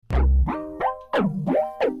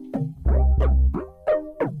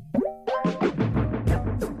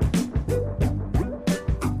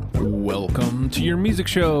to your music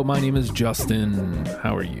show. My name is Justin.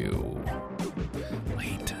 How are you?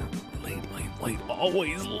 Late.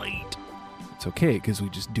 Always late. It's okay, because we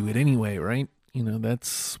just do it anyway, right? You know,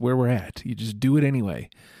 that's where we're at. You just do it anyway.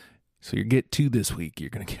 So you get two this week. You're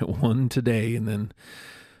going to get one today, and then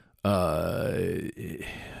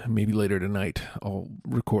maybe later tonight I'll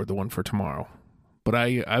record the one for tomorrow. But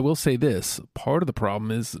I will say this. Part of the problem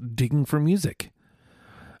is digging for music.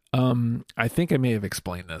 I think I may have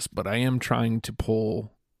explained this, but I am trying to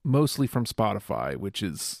pull mostly from Spotify, which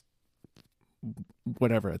is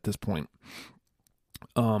whatever at this point.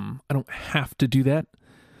 I don't have to do that.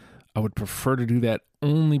 I would prefer to do that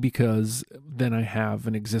only because then I have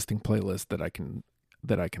an existing playlist that I can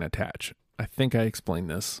attach. I think I explained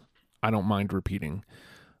this. I don't mind repeating,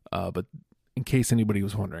 but in case anybody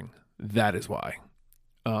was wondering, that is why.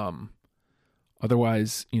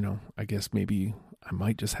 Otherwise, you know, I guess maybe I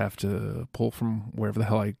might just have to pull from wherever the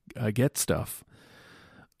hell I get stuff.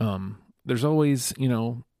 There's always, you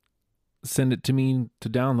know, send it to me to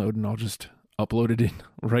download, and I'll just upload it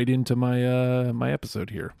right into my my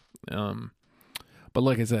episode here. But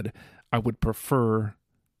like I said, I would prefer,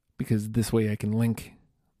 because this way I can link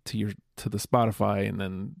to the Spotify, and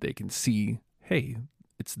then they can see, hey,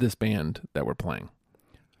 it's this band that we're playing.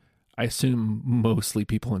 I assume mostly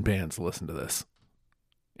people in bands listen to this.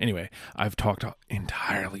 Anyway, I've talked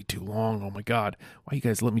entirely too long. Oh my God, why you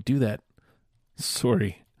guys let me do that?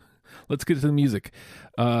 Sorry. Let's get to the music.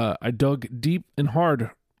 I dug deep and hard,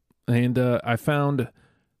 and I found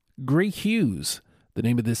Gray Hues. The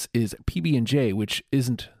name of this is PB&J, which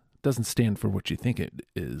doesn't stand for what you think it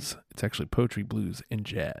is. It's actually poetry, blues, and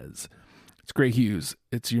jazz. It's Gray Hues.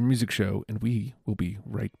 It's your music show, and we will be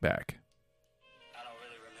right back.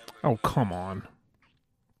 Oh, come on.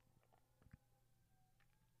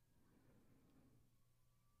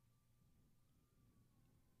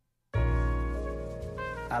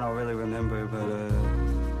 I don't really remember, but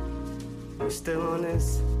we're still on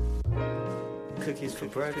this. Cookies for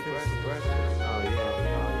breakfast. Oh yeah.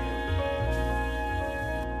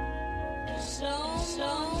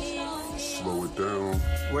 Slow it down.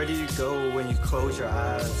 Where do you go when you close your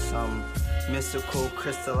eyes? Some mystical,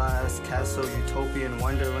 crystallized castle, utopian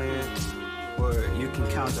wonderland, where you can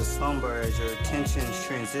count the slumber as your attentions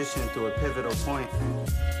transition through a pivotal point.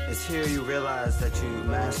 It's here you realize that you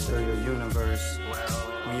master your universe.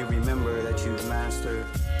 When you remember that you've mastered.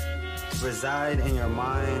 Reside in your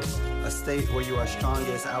mind, a state where you are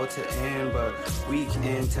strongest out to in, but weak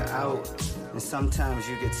in to out. And sometimes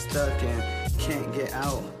you get stuck and can't get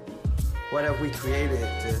out. What have we created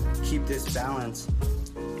to keep this balance?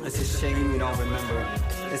 It's a shame you don't remember.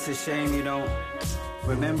 It's a shame you don't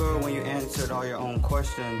remember when you answered all your own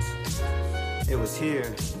questions. It was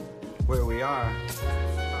here, where we are.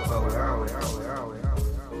 But where are we?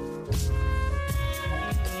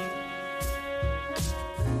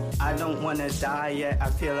 I don't wanna die yet,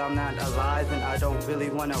 I feel I'm not alive, and I don't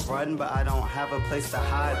really wanna run, but I don't have a place to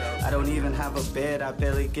hide. I don't even have a bed, I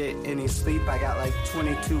barely get any sleep. I got like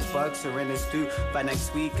 $22, the rent is due by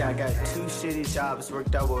next week. I got 2 shitty jobs,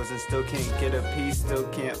 work doubles, and still can't get a piece. Still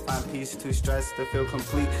can't find peace, too stressed to feel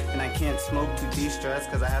complete. And I can't smoke to de-stress,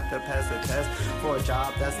 cause I have to pass a test for a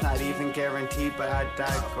job that's not even guaranteed. But I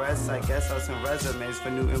digress, I guess I'll send resumes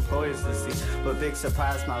for new employers to see. But big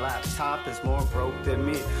surprise, my laptop is more broke than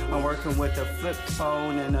me. I'm working with a flip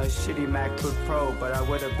phone and a shitty MacBook Pro, but I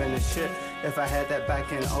would have been a shit if I had that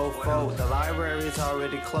back in '04. The library's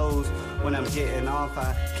already closed. When I'm getting off,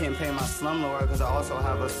 I can't pay my slumlord because I also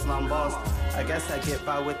have a slum boss. I guess I get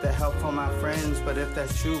by with the help from my friends, but if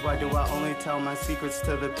that's true, why do I only tell my secrets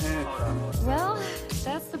to the pen? Well,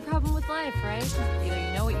 that's the problem with life, right? Either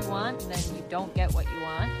you know what you want, and then you don't get what you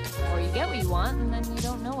want, or you get what you want, and then you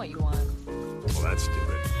don't know what you want. Well, that's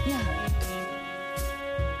stupid. Yeah.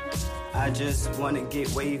 I just wanna get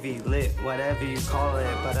wavy, lit, whatever you call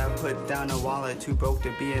it. But I put down a wallet, too broke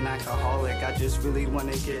to be an alcoholic. I just really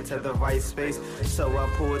wanna get to the right space, so I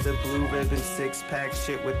pulled the blue ribbon 6-pack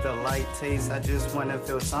shit with the light taste. I just wanna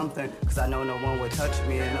feel something, cause I know no one would touch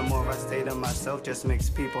me. And the more I stay to myself, just makes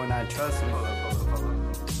people not trust me.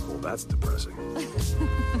 Well, that's depressing.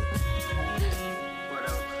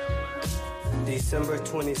 December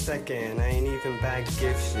 22nd, I ain't even back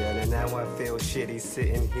gifts yet, and now I feel shitty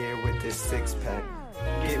sitting here with this 6-pack.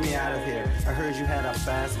 Get me out of here. I heard you had a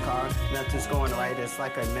fast car. Nothing's going right. It's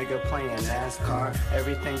like a nigga playing NASCAR.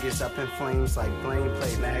 Everything is up in flames like Blaine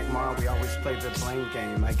played Magmar. We always play the blame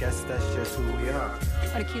game. I guess that's just who we are.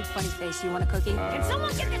 What a cute funny face. You want a cookie? Can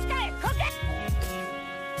someone get this guy a cookie?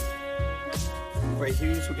 Right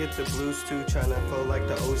here's who get the blues too, trying to flow like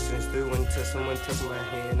the oceans do. Until someone took my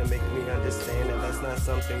hand and make me understand that that's not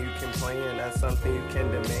something you can plan, that's something you can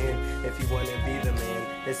demand. If you wanna be the man,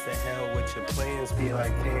 it's the hell with your plans. Be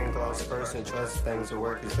like Pan, gloss first and trust things will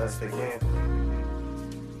work as best they can.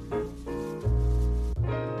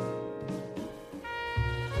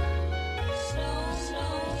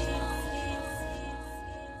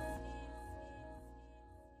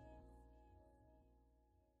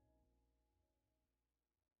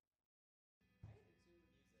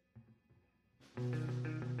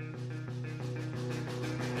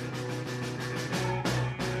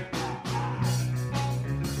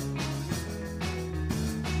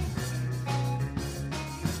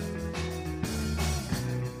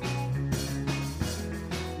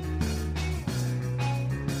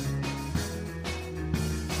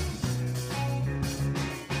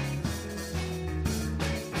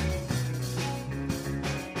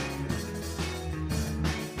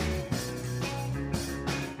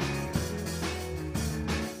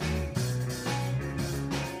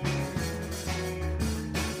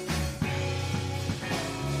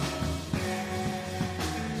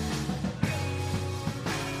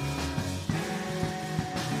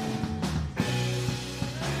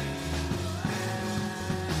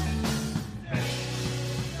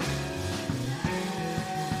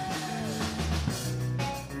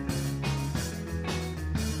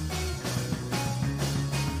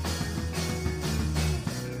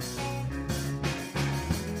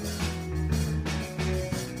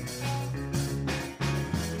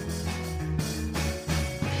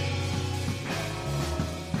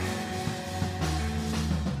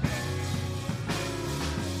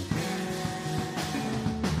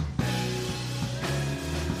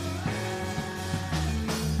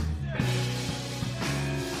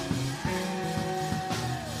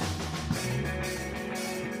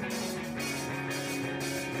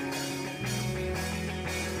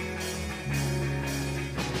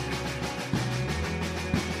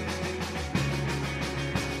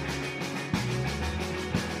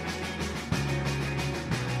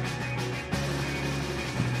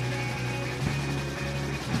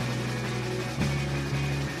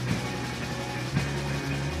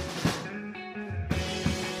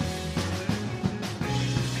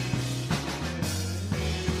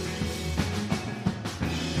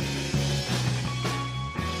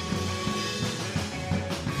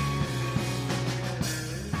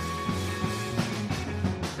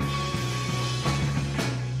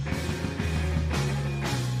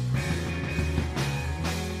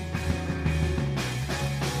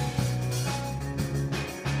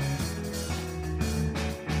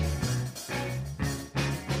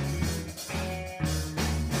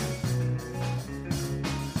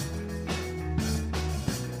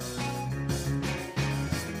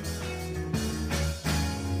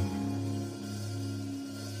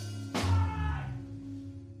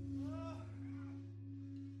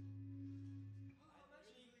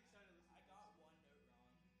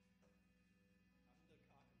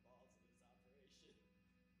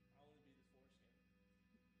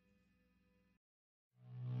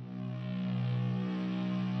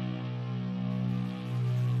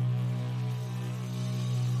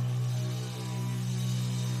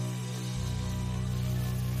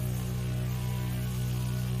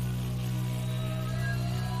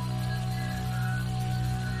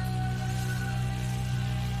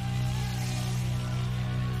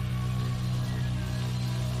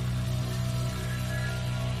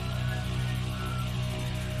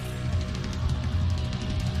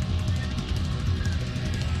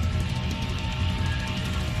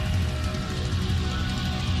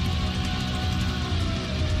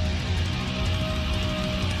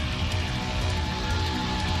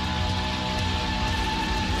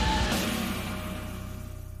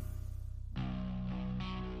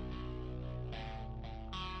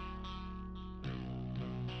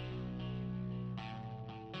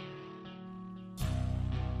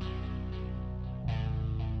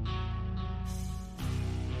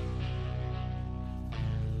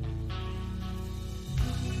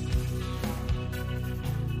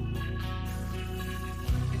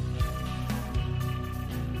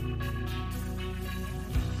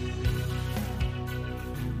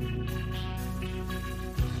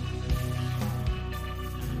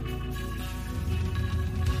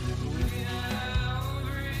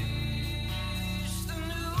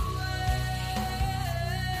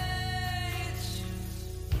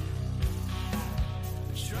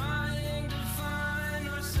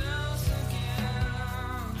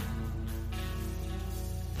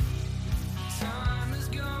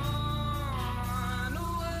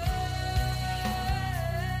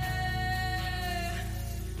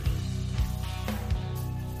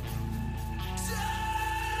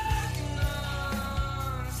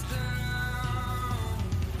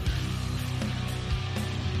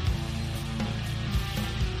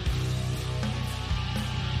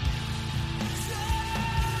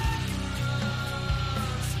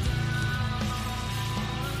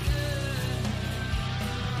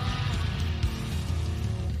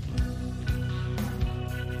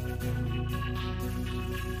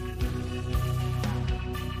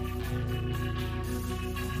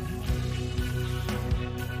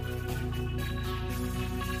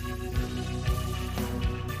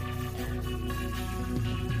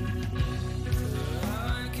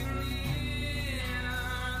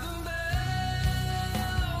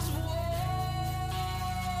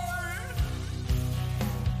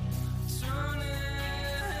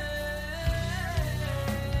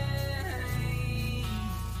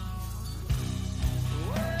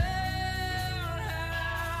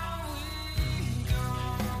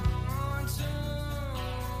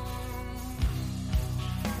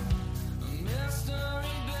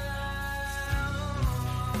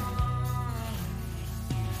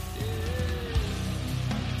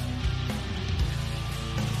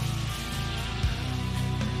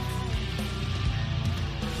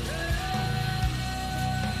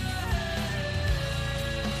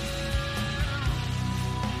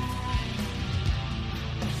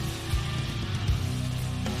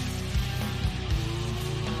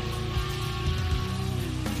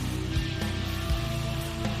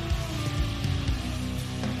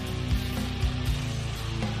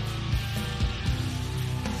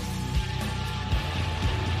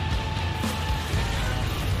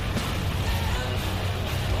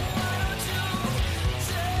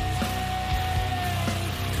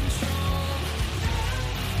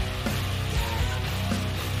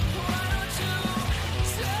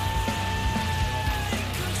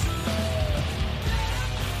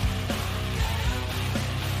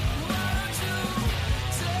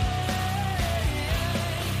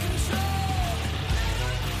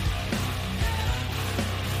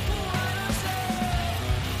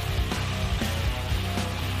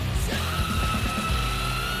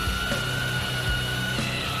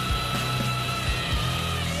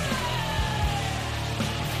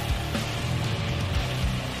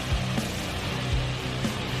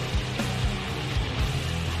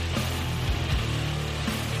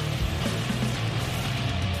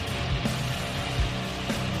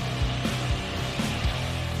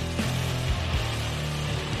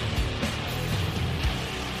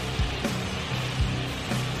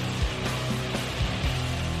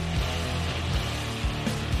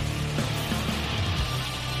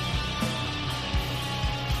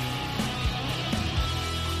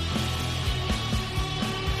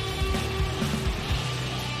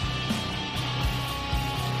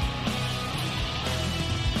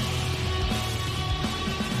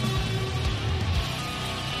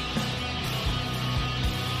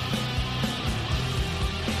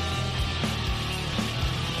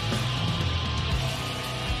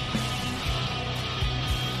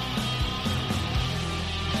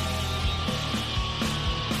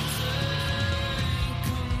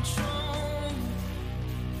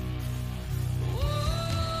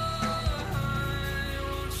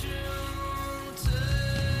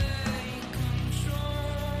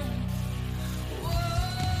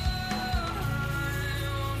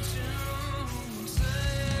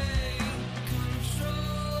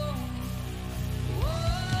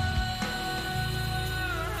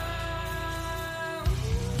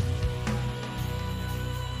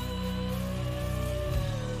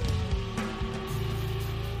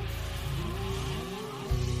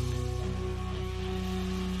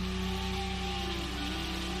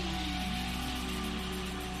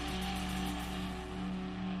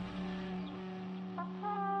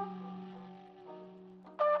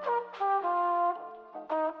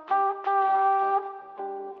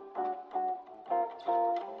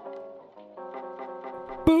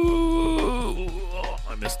 Boo! Oh,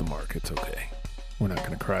 I missed the mark. It's okay. We're not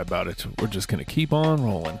going to cry about it. We're just going to keep on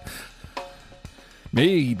rolling.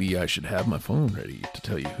 Maybe I should have my phone ready to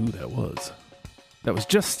tell you who that was. That was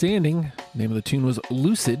Just Standing. Name of the tune was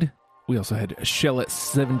Lucid. We also had Shell at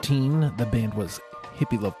 17. The band was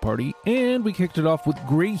Hippie Love Party. And we kicked it off with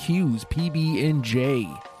Gray Hughes, PB&J.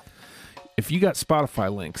 If you got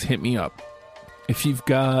Spotify links, hit me up. If you've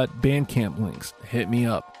got Bandcamp links, hit me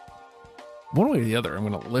up. One way or the other, I'm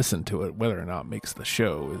going to listen to it. Whether or not it makes the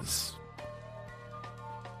show is...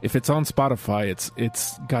 If it's on Spotify,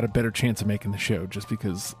 it's got a better chance of making the show just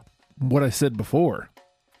because what I said before,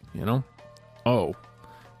 you know? Oh,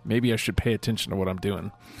 maybe I should pay attention to what I'm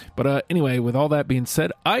doing. But anyway, with all that being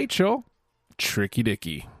said, y'all, Tricky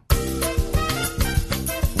Dicky.